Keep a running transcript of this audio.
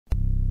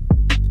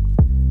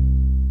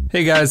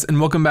Hey guys, and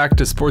welcome back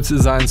to Sports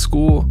Design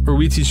School, where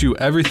we teach you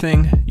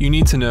everything you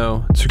need to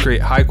know to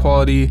create high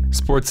quality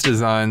sports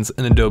designs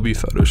in Adobe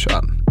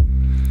Photoshop.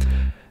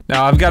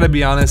 Now, I've got to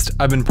be honest,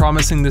 I've been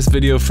promising this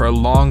video for a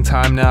long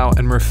time now,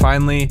 and we're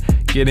finally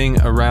getting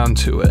around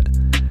to it.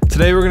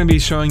 Today we're going to be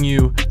showing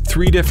you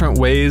 3 different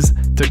ways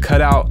to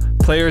cut out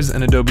players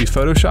in Adobe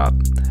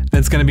Photoshop. And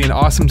it's going to be an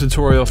awesome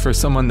tutorial for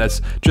someone that's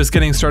just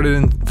getting started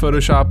in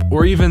Photoshop,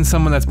 or even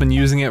someone that's been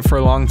using it for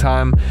a long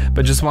time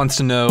but just wants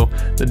to know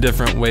the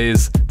different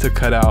ways to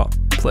cut out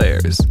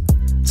players.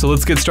 So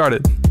let's get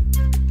started.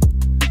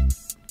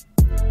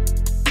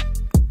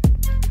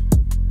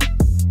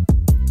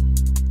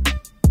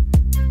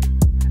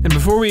 And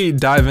before we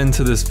dive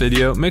into this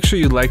video, make sure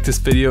you like this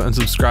video and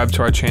subscribe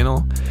to our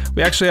channel.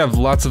 We actually have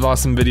lots of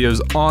awesome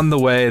videos on the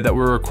way that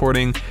we're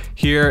recording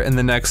here in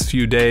the next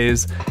few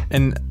days.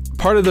 And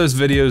part of those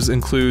videos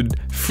include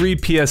free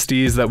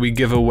PSDs that we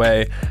give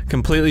away,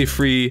 completely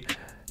free,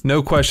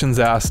 no questions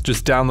asked,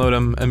 just download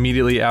them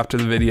immediately after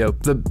the video.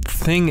 The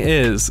thing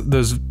is,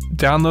 those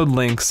download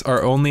links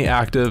are only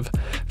active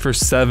for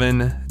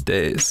 7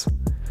 days.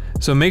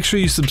 So make sure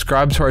you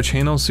subscribe to our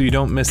channel so you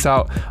don't miss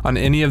out on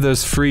any of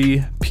those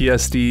free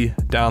PSD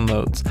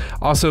downloads.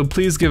 Also,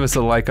 please give us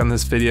a like on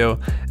this video.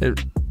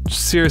 It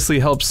seriously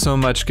helps so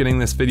much getting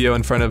this video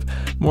in front of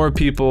more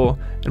people,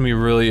 and we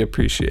really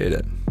appreciate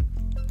it.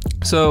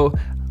 So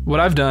what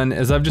I've done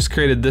is I've just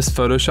created this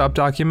Photoshop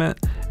document,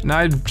 and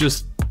I've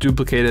just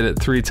duplicated it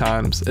 3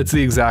 times. It's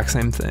the exact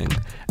same thing.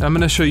 And I'm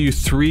going to show you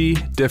 3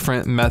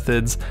 different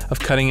methods of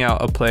cutting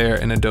out a player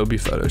in Adobe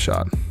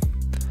Photoshop.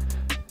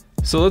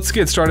 So let's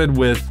get started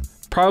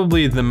with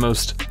probably the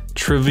most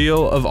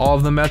trivial of all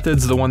of the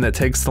methods, the one that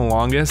takes the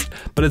longest,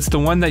 but it's the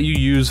one that you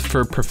use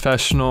for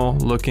professional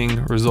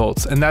looking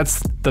results, and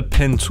that's the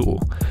pen tool.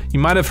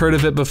 You might have heard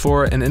of it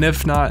before, and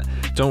if not,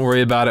 don't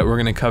worry about it, we're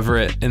going to cover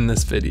it in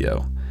this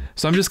video.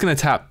 So I'm just going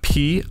to tap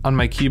P on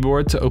my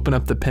keyboard to open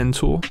up the pen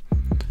tool,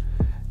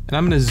 and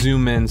I'm going to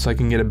zoom in so I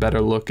can get a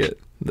better look at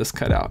this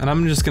cutout. And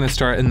I'm just going to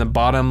start in the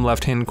bottom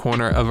left hand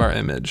corner of our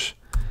image.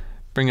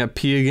 Bring up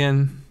P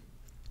again.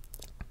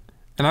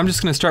 And I'm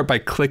just going to start by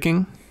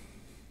clicking,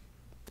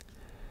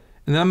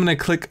 and then I'm going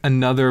to click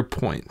another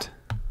point.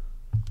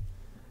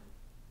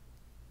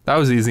 That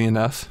was easy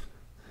enough.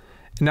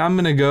 And now I'm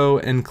going to go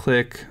and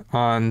click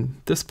on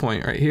this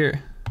point right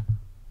here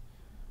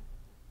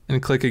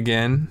and click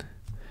again.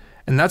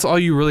 And that's all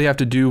you really have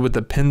to do with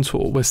the pen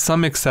tool, with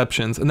some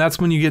exceptions. And that's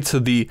when you get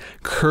to the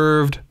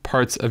curved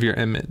parts of your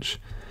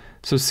image.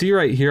 So see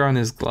right here on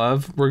his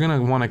glove, we're going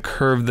to want to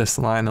curve this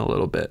line a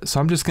little bit. So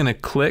I'm just going to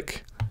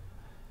click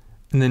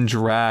and then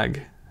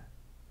drag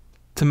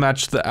to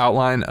match the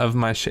outline of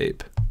my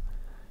shape.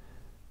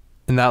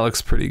 And that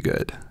looks pretty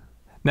good.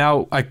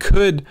 Now I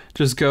could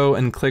just go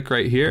and click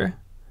right here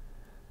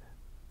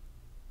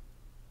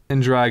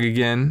and drag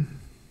again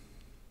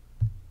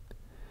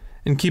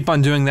and keep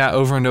on doing that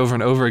over and over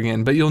and over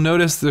again, but you'll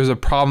notice there's a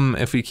problem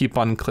if we keep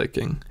on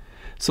clicking.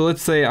 So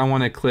let's say I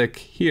want to click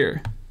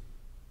here.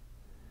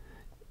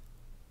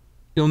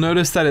 You'll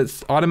notice that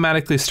it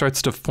automatically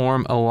starts to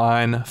form a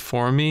line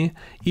for me,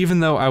 even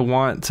though I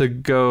want to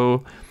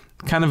go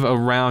kind of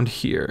around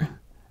here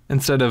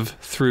instead of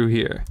through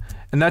here.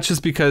 And that's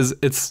just because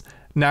it's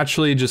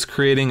naturally just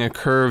creating a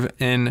curve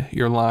in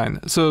your line.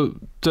 So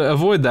to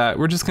avoid that,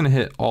 we're just going to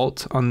hit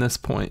Alt on this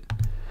point.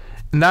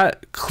 And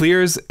that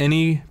clears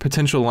any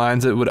potential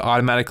lines it would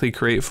automatically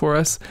create for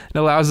us. It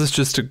allows us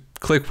just to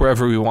click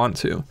wherever we want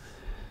to.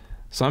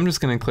 So I'm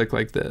just going to click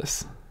like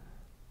this.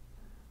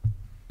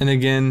 And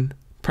again,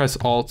 press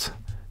Alt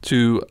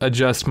to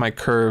adjust my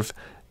curve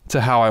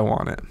to how I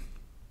want it.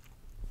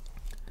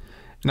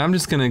 And I'm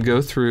just going to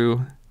go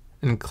through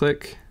and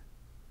click.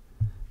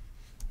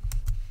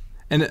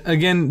 And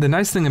again, the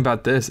nice thing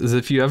about this is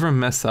if you ever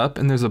mess up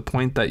and there's a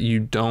point that you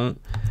don't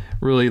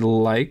really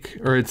like,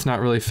 or it's not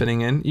really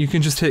fitting in, you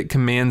can just hit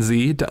Command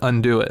Z to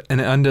undo it,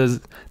 and it undoes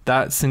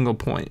that single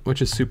point,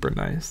 which is super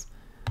nice.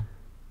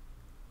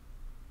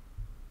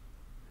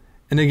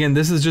 And again,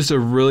 this is just a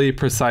really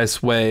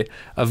precise way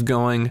of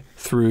going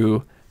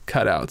through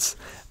cutouts.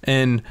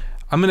 And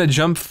I'm going to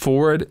jump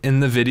forward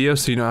in the video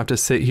so you don't have to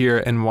sit here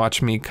and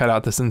watch me cut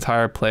out this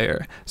entire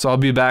player. So I'll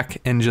be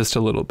back in just a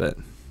little bit.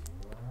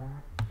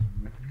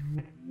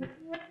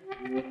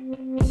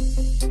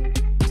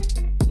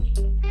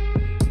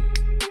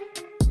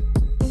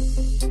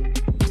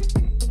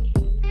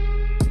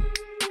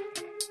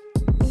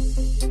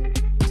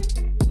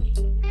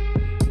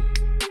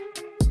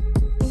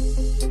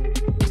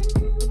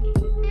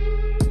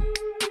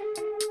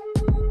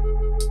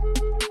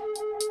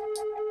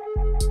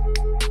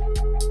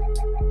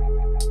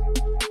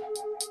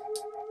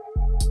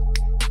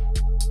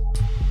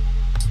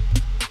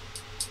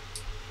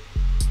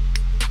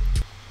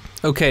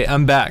 Okay,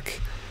 I'm back.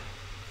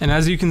 And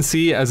as you can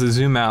see, as I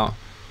zoom out,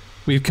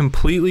 we've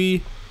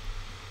completely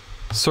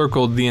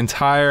circled the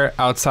entire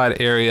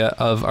outside area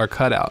of our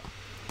cutout.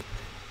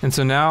 And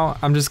so now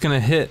I'm just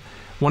gonna hit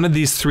one of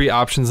these 3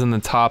 options in the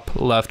top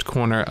left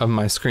corner of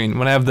my screen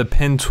when I have the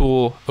pen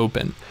tool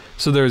open.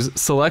 So there's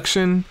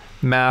selection,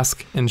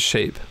 mask, and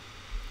shape.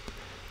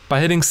 By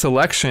hitting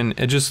selection,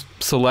 it just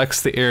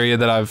selects the area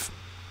that I've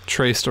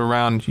traced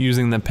around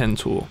using the pen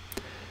tool.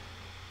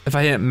 If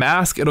I hit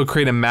mask, it'll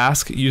create a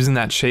mask using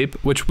that shape,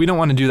 which we don't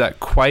want to do that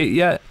quite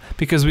yet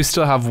because we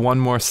still have one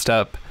more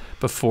step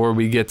before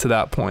we get to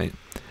that point.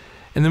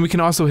 And then we can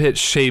also hit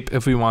shape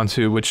if we want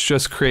to, which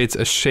just creates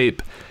a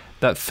shape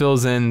that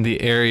fills in the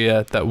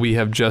area that we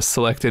have just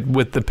selected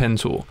with the pen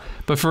tool.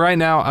 But for right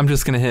now, I'm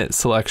just going to hit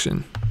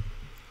selection.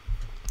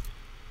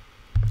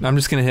 I'm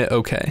just going to hit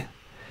OK.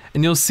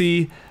 And you'll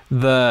see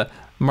the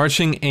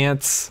marching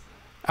ants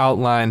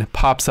outline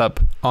pops up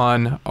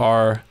on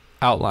our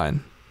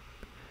outline.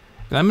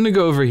 And I'm going to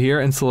go over here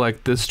and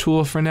select this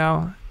tool for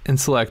now and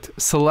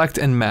select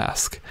and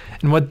mask.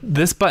 And what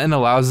this button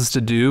allows us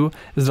to do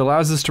is it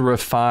allows us to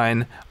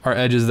refine our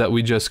edges that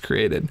we just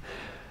created.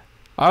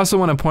 I also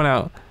want to point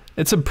out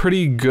it's a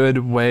pretty good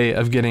way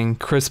of getting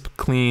crisp,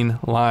 clean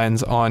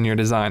lines on your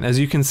design. As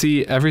you can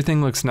see,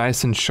 everything looks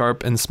nice and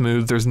sharp and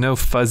smooth. There's no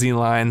fuzzy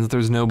lines,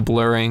 there's no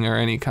blurring or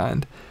any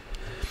kind.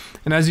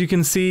 And as you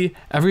can see,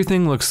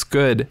 everything looks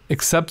good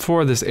except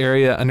for this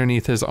area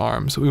underneath his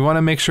arms. We want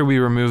to make sure we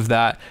remove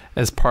that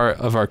as part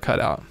of our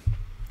cutout.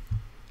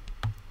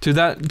 To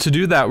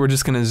do that, we're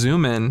just going to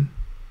zoom in,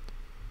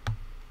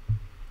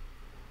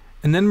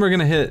 and then we're going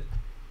to hit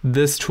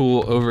this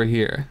tool over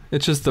here.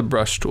 It's just the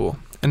brush tool.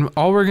 And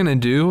all we're going to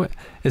do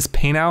is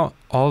paint out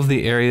all of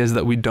the areas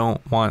that we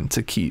don't want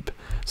to keep.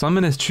 So I'm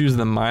going to choose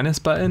the minus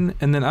button,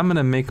 and then I'm going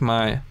to make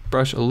my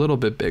brush a little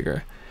bit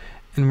bigger.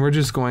 And we're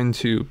just going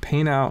to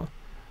paint out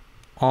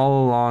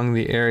all along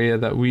the area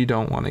that we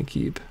don't want to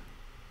keep.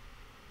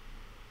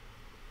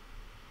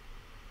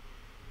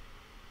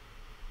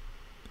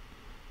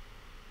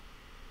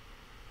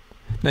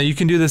 Now you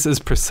can do this as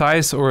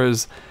precise or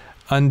as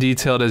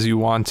undetailed as you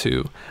want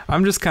to.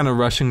 I'm just kind of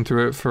rushing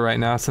through it for right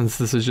now since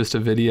this is just a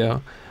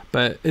video,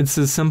 but it's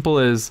as simple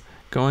as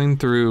going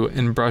through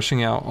and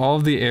brushing out all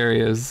of the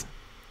areas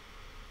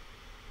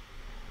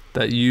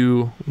that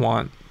you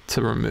want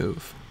to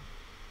remove.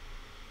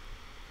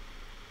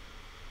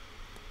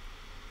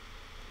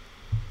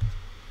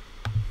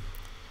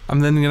 I'm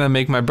then going to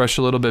make my brush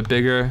a little bit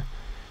bigger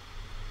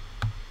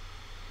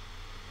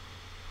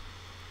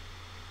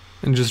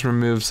and just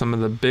remove some of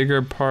the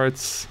bigger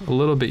parts a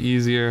little bit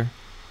easier.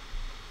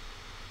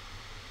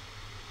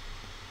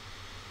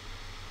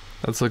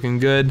 That's looking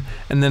good.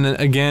 And then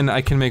again,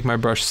 I can make my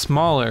brush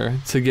smaller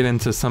to get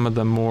into some of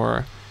the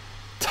more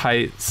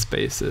tight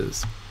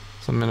spaces.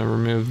 So I'm going to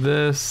remove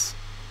this,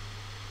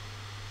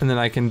 and then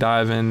I can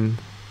dive in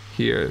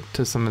here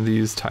to some of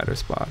these tighter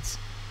spots.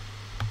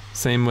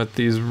 Same with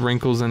these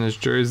wrinkles in his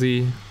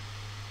jersey.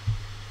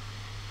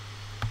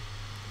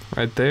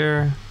 Right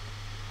there.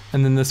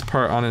 And then this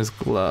part on his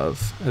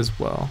glove as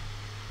well.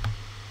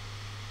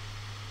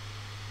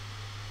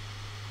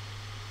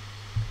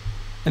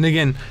 And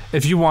again,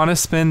 if you want to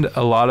spend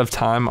a lot of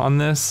time on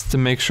this to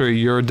make sure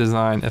your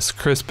design is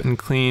crisp and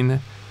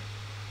clean,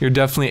 you're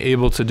definitely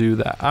able to do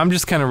that. I'm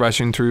just kind of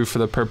rushing through for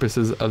the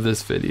purposes of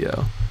this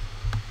video.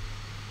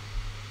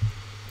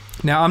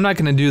 Now I'm not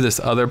going to do this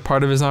other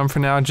part of his arm for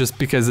now just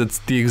because it's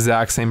the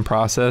exact same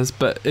process,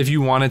 but if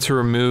you wanted to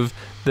remove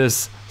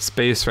this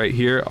space right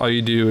here, all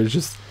you do is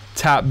just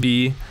tap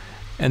B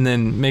and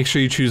then make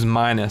sure you choose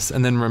minus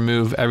and then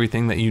remove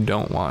everything that you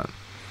don't want.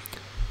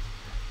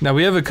 Now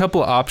we have a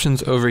couple of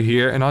options over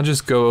here, and I'll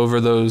just go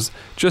over those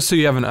just so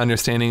you have an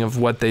understanding of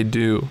what they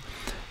do.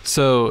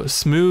 So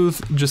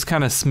smooth just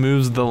kind of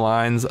smooths the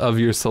lines of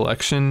your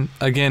selection.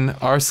 Again,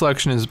 our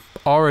selection is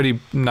already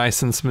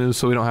nice and smooth,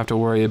 so we don't have to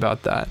worry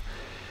about that.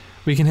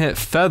 We can hit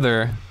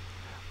feather,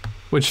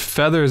 which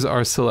feathers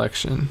our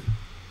selection.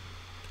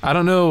 I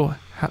don't know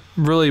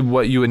really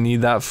what you would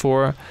need that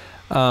for.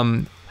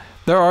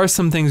 There are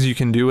some things you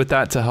can do with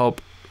that to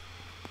help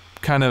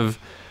kind of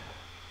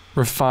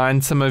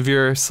refine some of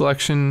your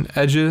selection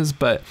edges,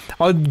 but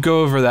I'll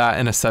go over that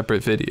in a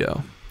separate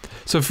video.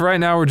 So for right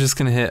now, we're just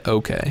going to hit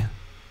OK.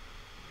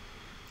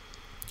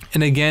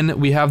 And again,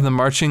 we have the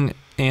marching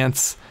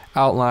ants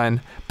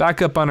outline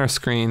back up on our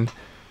screen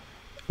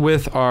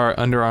with our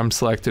underarm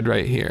selected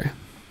right here.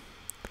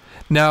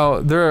 Now,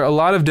 there are a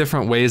lot of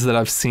different ways that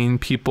I've seen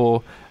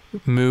people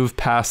move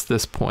past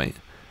this point.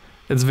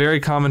 It's very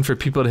common for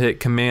people to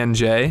hit Command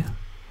J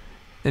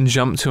and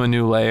jump to a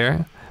new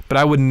layer, but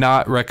I would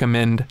not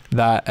recommend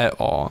that at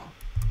all.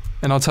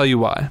 And I'll tell you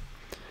why.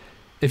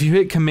 If you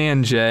hit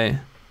Command J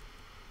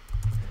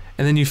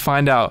and then you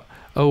find out,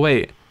 oh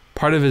wait,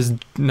 part of his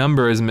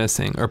number is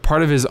missing or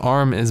part of his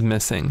arm is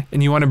missing,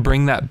 and you want to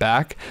bring that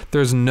back,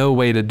 there's no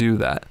way to do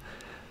that.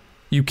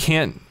 You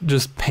can't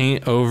just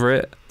paint over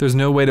it. There's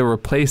no way to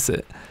replace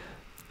it.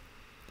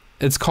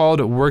 It's called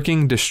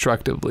working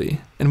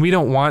destructively, and we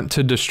don't want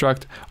to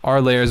destruct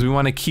our layers. We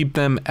want to keep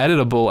them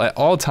editable at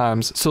all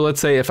times. So let's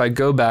say if I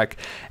go back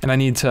and I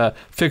need to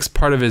fix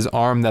part of his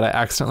arm that I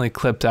accidentally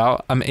clipped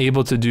out, I'm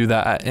able to do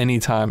that at any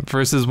time,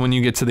 versus when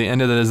you get to the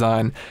end of the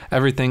design,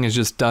 everything is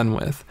just done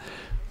with.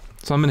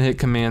 So I'm going to hit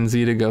Command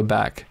Z to go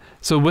back.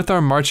 So with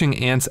our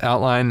marching ants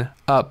outline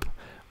up,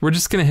 we're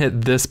just gonna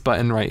hit this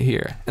button right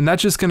here. And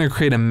that's just gonna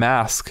create a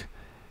mask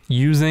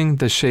using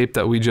the shape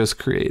that we just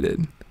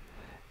created.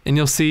 And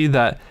you'll see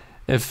that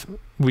if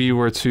we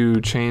were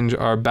to change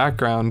our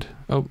background,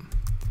 if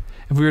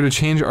we were to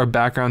change our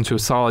background to a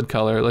solid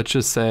color, let's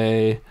just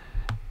say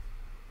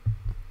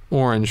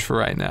orange for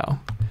right now,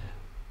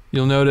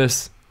 you'll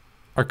notice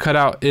our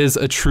cutout is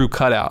a true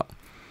cutout.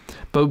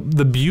 But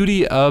the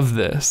beauty of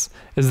this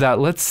is that,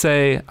 let's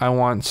say I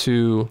want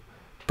to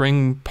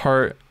bring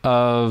part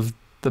of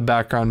the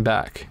background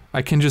back.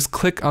 I can just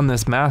click on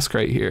this mask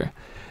right here,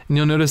 and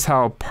you'll notice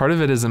how part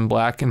of it is in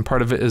black and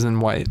part of it is in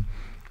white.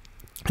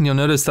 And you'll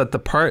notice that the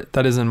part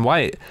that is in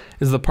white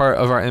is the part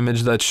of our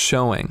image that's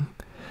showing,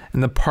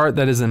 and the part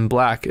that is in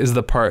black is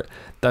the part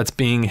that's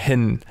being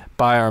hidden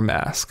by our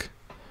mask.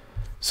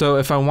 So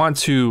if I want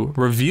to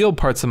reveal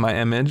parts of my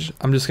image,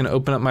 I'm just going to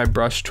open up my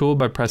brush tool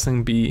by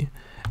pressing B.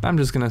 I'm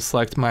just going to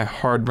select my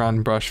hard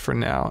round brush for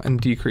now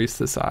and decrease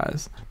the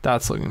size.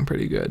 That's looking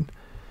pretty good.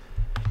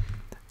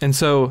 And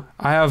so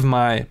I have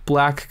my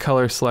black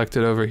color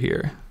selected over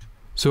here.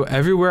 So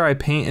everywhere I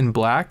paint in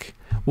black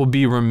will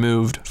be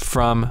removed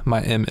from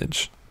my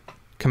image.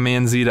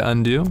 Command Z to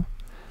undo.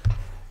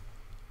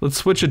 Let's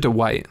switch it to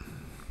white.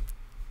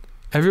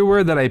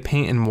 Everywhere that I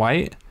paint in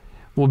white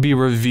will be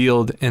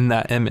revealed in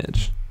that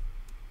image.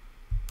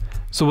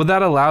 So what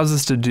that allows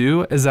us to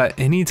do is that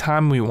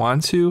anytime we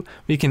want to,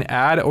 we can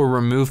add or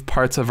remove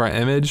parts of our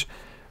image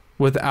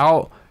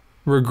without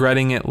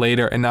regretting it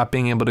later and not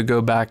being able to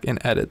go back and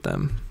edit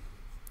them.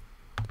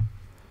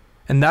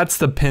 And that's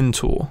the pen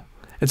tool.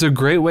 It's a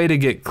great way to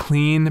get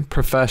clean,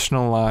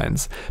 professional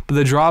lines. But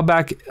the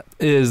drawback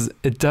is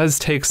it does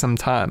take some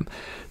time.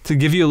 To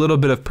give you a little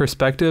bit of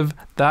perspective,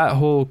 that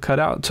whole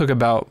cutout took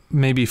about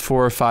maybe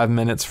 4 or 5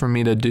 minutes for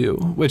me to do,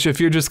 which if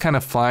you're just kind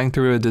of flying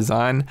through a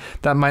design,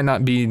 that might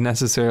not be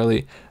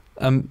necessarily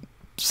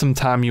some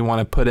time you want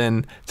to put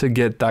in to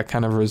get that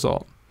kind of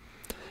result.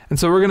 And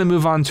so we're going to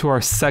move on to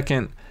our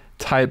second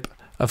type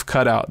of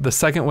cutout, the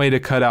second way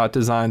to cut out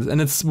designs. And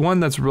it's one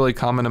that's really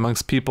common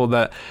amongst people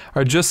that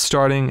are just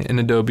starting in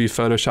Adobe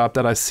Photoshop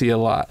that I see a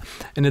lot.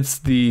 And it's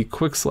the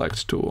quick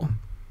select tool.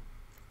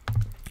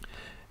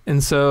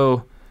 And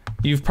so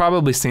you've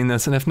probably seen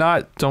this, and if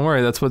not, don't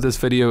worry, that's what this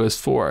video is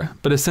for.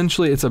 But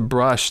essentially it's a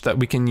brush that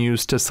we can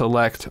use to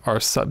select our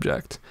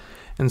subject.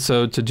 And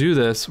so to do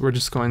this, we're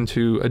just going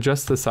to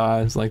adjust the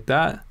size like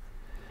that,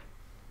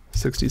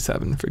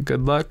 67 for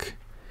good luck.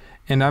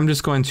 And I'm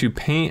just going to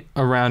paint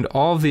around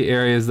all of the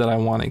areas that I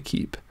want to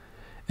keep.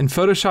 And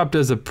Photoshop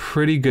does a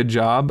pretty good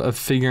job of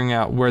figuring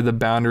out where the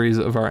boundaries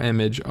of our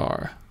image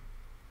are.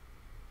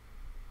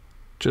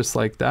 Just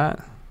like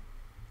that.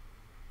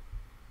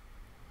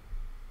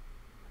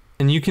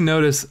 And you can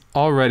notice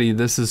already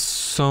this is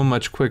so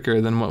much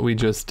quicker than what we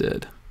just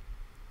did.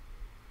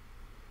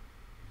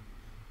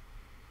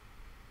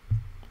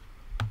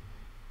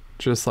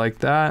 Just like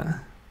that.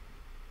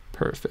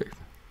 Perfect.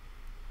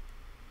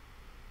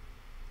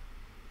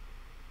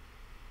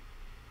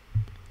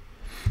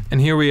 And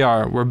here we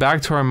are. We're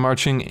back to our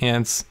marching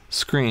ants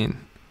screen.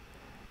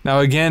 Now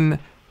again,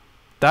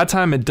 that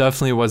time it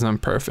definitely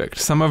wasn't perfect.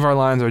 Some of our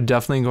lines are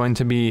definitely going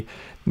to be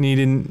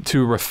needing to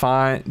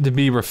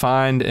be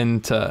refined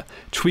and to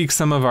tweak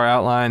some of our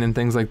outline and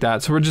things like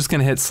that. So we're just going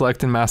to hit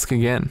select and mask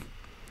again.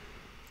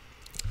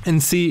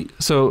 And see,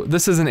 so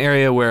this is an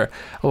area where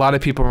a lot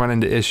of people run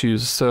into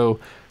issues. So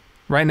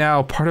right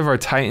now, part of our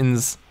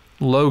Titans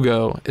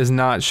logo is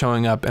not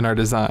showing up in our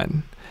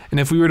design. And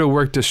if we were to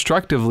work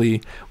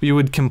destructively, we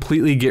would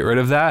completely get rid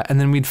of that, and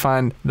then we'd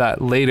find that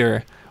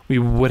later we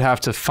would have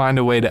to find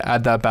a way to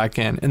add that back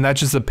in, and that's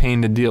just a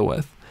pain to deal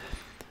with.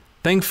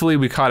 Thankfully,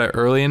 we caught it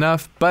early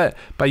enough, but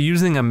by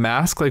using a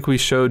mask like we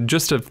showed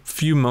just a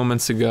few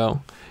moments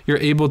ago, you're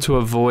able to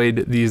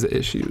avoid these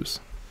issues.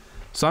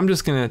 So I'm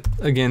just gonna,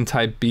 again,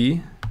 type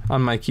B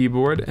on my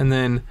keyboard and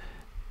then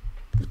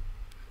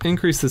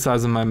increase the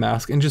size of my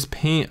mask and just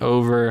paint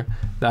over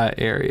that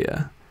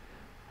area.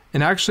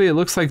 And actually it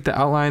looks like the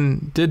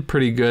outline did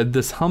pretty good.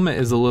 This helmet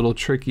is a little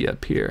tricky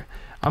up here.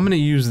 I'm gonna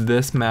use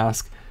this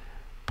mask,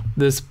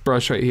 this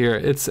brush right here.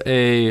 It's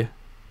a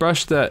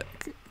brush that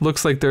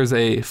looks like there's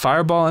a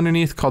fireball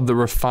underneath called the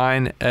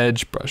Refine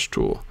Edge brush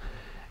tool.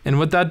 And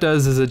what that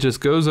does is it just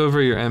goes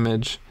over your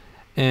image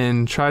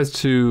and tries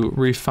to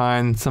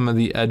refine some of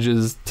the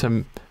edges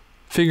to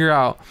figure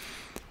out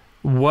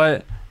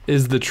what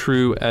is the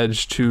true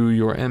edge to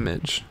your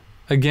image.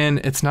 Again,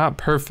 it's not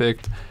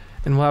perfect,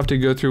 and we'll have to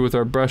go through with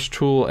our brush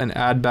tool and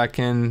add back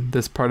in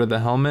this part of the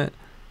helmet.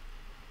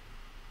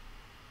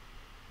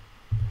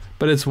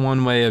 But it's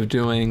one way of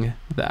doing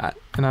that.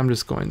 And I'm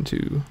just going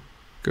to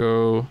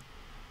go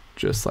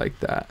just like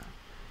that.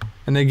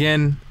 And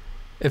again,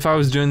 if I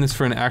was doing this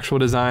for an actual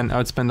design, I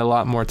would spend a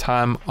lot more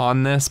time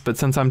on this, but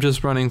since I'm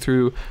just running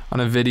through on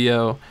a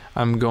video,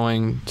 I'm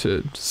going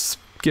to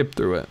skip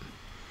through it.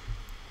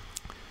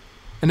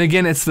 And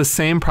again, it's the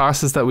same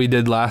process that we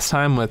did last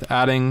time with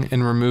adding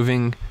and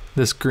removing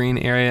this green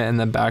area in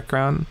the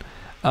background.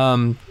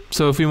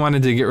 So if we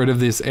wanted to get rid of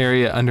this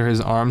area under his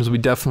arms, we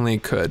definitely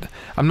could.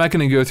 I'm not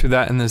going to go through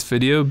that in this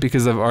video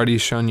because I've already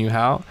shown you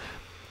how.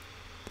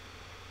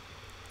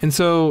 And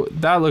so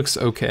that looks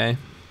okay,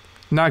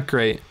 not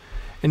great.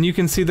 And you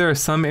can see there are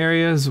some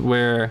areas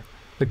where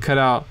the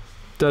cutout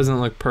doesn't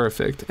look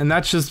perfect. And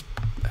that's just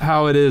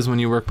how it is when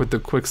you work with the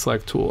quick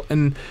select tool.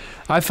 And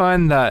I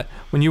find that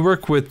when you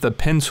work with the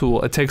pen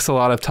tool, it takes a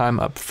lot of time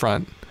up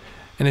front.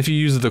 And if you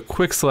use the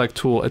quick select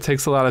tool, it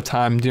takes a lot of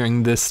time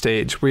during this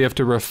stage where you have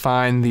to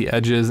refine the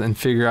edges and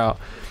figure out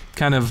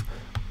kind of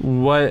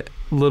what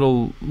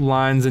little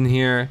lines in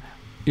here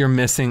you're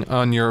missing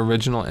on your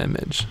original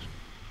image.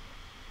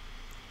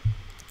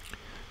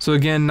 So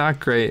again, not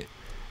great,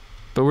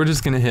 but we're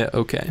just gonna hit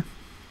OK.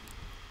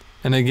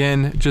 And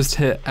again, just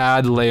hit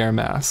Add Layer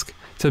Mask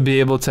to be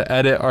able to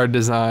edit our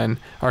design,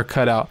 our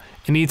cutout,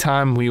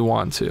 anytime we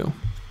want to.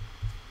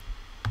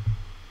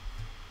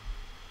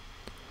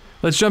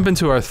 Let's jump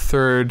into our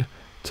third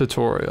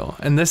tutorial.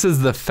 And this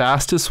is the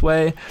fastest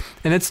way,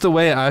 and it's the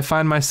way I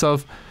find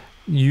myself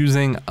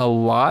using a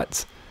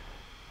lot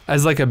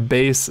as like a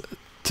base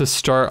to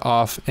start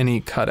off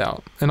any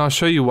cutout. And I'll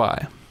show you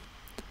why.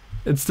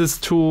 It's this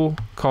tool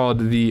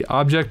called the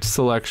Object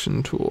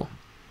Selection tool.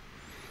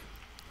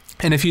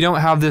 And if you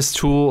don't have this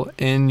tool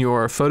in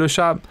your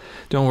Photoshop,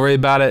 don't worry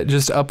about it.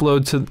 Just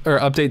upload to or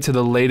update to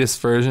the latest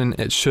version.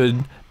 It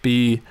should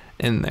be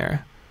in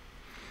there.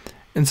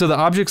 And so the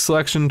Object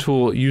Selection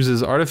tool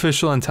uses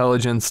artificial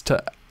intelligence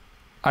to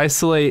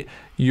isolate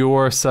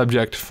your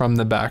subject from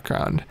the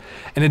background.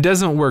 And it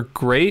doesn't work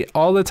great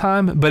all the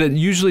time, but it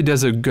usually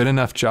does a good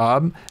enough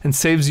job and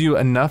saves you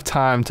enough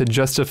time to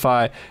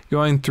justify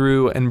going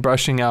through and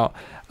brushing out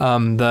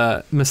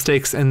the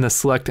mistakes in the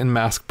select and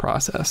mask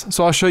process.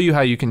 So I'll show you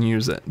how you can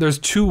use it. There's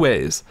two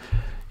ways.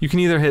 You can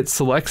either hit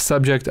Select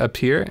Subject up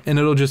here and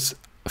it'll just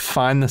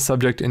find the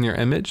subject in your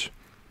image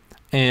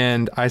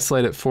and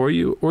isolate it for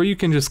you, or you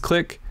can just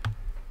click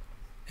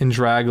and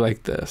drag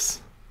like this.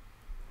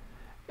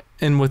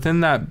 And within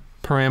that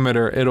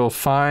parameter, it'll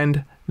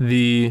find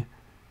the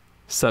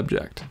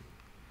subject.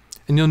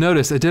 And you'll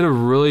notice it did a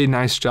really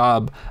nice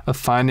job of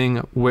finding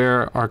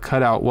where our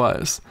cutout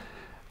was.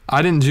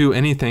 I didn't do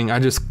anything, I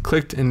just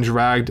clicked and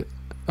dragged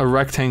a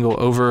rectangle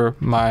over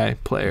my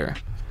player.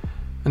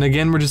 And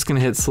again, we're just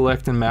gonna hit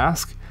Select and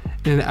Mask.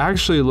 And it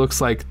actually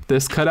looks like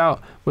this cutout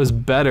was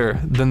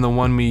better than the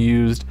one we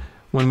used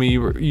when we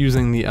were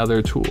using the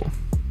other tool.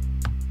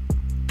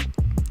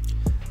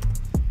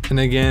 And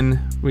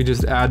again, we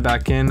just add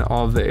back in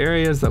all of the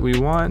areas that we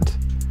want,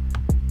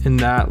 and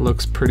that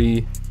looks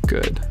pretty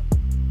good.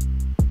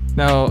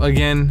 Now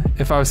again,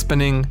 if I was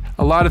spending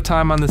a lot of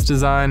time on this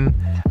design,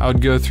 I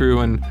would go through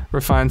and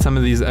refine some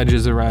of these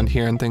edges around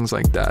here and things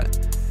like that.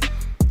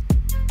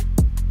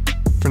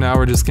 For now,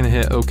 we're just gonna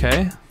hit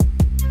OK,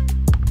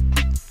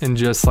 and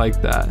just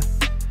like that.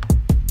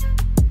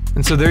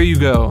 And so there you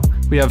go.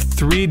 We have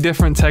 3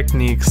 different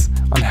techniques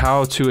on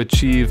how to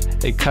achieve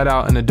a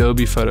cutout in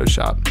Adobe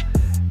Photoshop.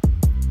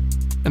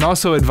 And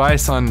also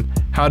advice on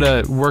how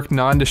to work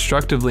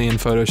non-destructively in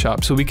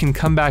Photoshop so we can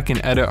come back and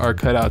edit our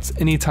cutouts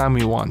anytime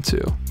we want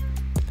to.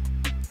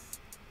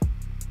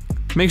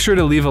 Make sure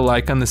to leave a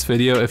like on this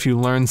video if you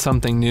learned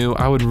something new.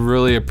 I would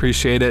really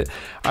appreciate it.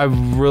 I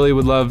really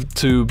would love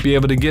to be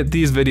able to get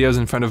these videos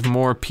in front of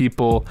more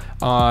people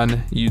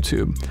on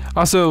YouTube.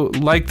 Also,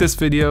 like this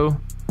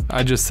video.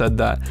 I just said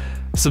that.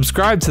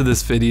 Subscribe to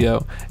this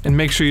video and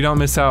make sure you don't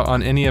miss out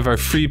on any of our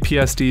free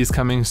PSDs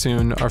coming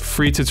soon, our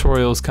free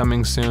tutorials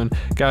coming soon.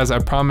 Guys, I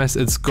promise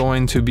it's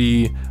going to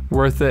be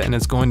worth it and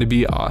it's going to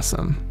be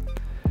awesome.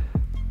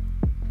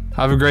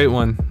 Have a great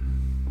one.